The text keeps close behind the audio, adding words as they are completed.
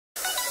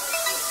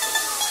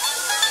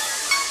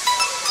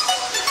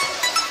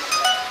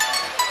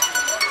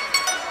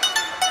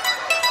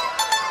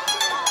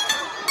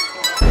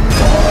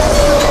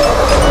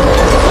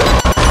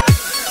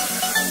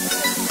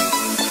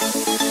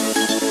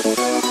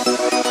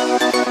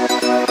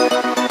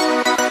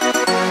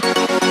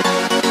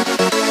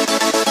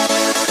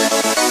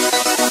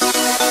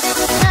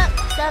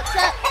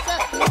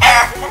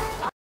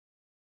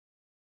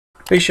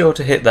be sure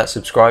to hit that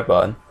subscribe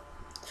button.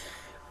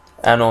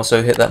 And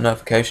also hit that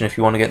notification if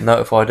you want to get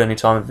notified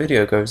anytime a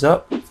video goes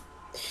up.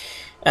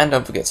 And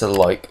don't forget to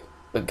like,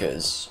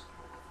 because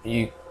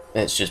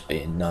it's just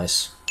being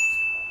nice.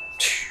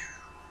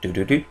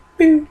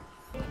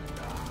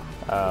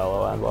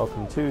 Hello and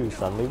welcome to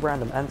Suddenly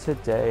Random, and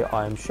today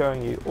I am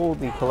showing you all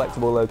the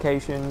collectible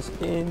locations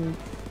in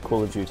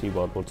Call of Duty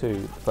World War II.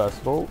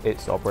 First of all,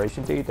 it's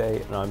Operation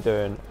D-Day and I'm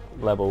doing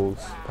levels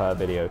per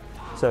video.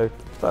 So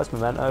first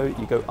memento,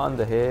 you go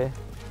under here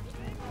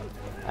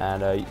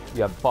and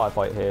you have a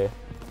firefight here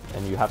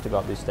and you have to go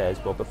up these stairs,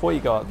 but before you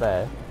go up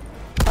there,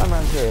 come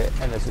around here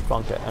and there's this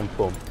bunker and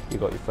boom, you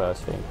got your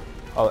first thing.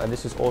 Oh, and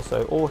this is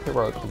also all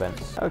heroic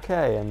events.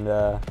 Okay, and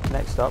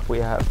next up we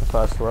have the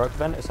first heroic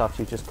event. It's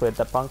after you just cleared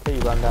that bunker, you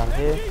run down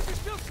here,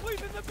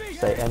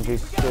 say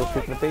MG's still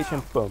sweeping the beach,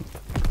 and boom.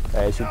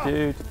 There's your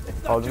dude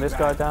holding this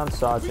guy down,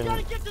 Sergeant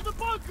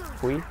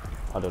Hui,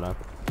 I don't know.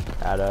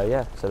 And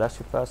yeah, so that's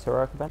your first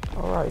heroic event.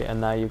 Alright, and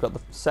now you've got the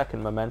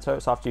second memento.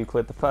 It's after you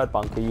cleared the third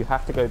bunker, you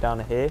have to go down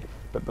here,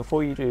 but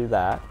before you do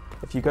that,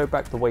 if you go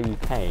back the way you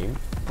came,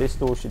 this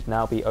door should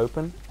now be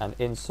open, and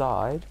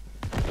inside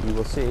you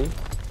will see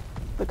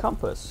the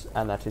compass,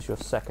 and that is your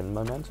second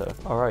memento.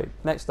 Alright,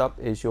 next up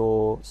is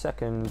your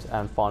second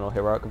and final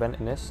heroic event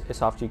in this.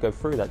 It's after you go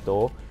through that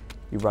door,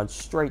 you run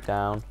straight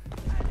down,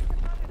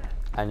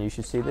 and you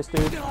should see this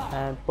dude,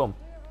 and boom,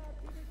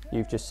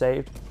 you've just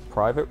saved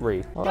Private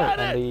Reed. Alright,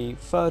 and the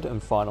third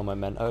and final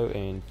memento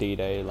in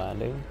D-Day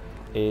landing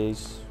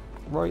is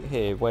right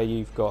here, where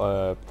you've got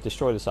to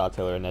destroy this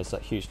artillery and there's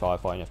that huge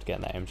firefight and you have to get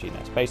in that MG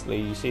nest. Basically,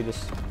 you see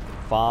this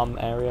farm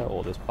area,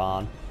 or this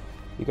barn,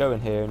 you go in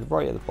here and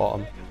right at the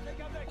bottom,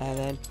 and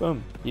then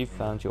boom, you've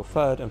found your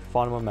third and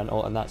final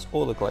memento, and that's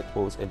all the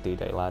collectibles in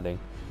D-Day landing.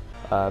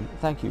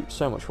 Thank you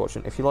so much for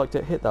watching. If you liked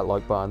it, hit that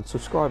like button,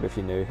 subscribe if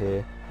you're new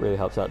here, really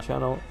helps out the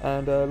channel,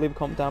 and leave a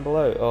comment down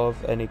below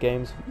of any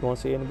games you want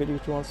to see, any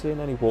videos you want to see, and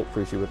any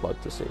walkthroughs you would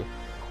like to see.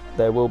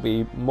 There will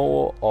be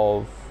more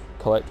of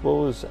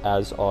collectibles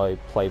as I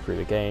play through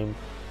the game.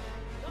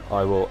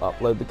 I will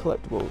upload the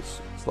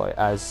collectibles. It's like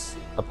as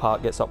a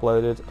part gets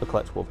uploaded, a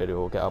collectible video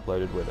will get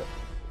uploaded with it.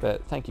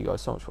 But thank you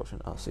guys so much for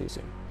watching. I'll see you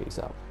soon. Peace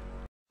out.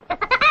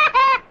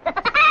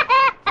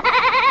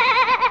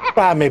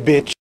 Bye me,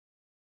 bitch.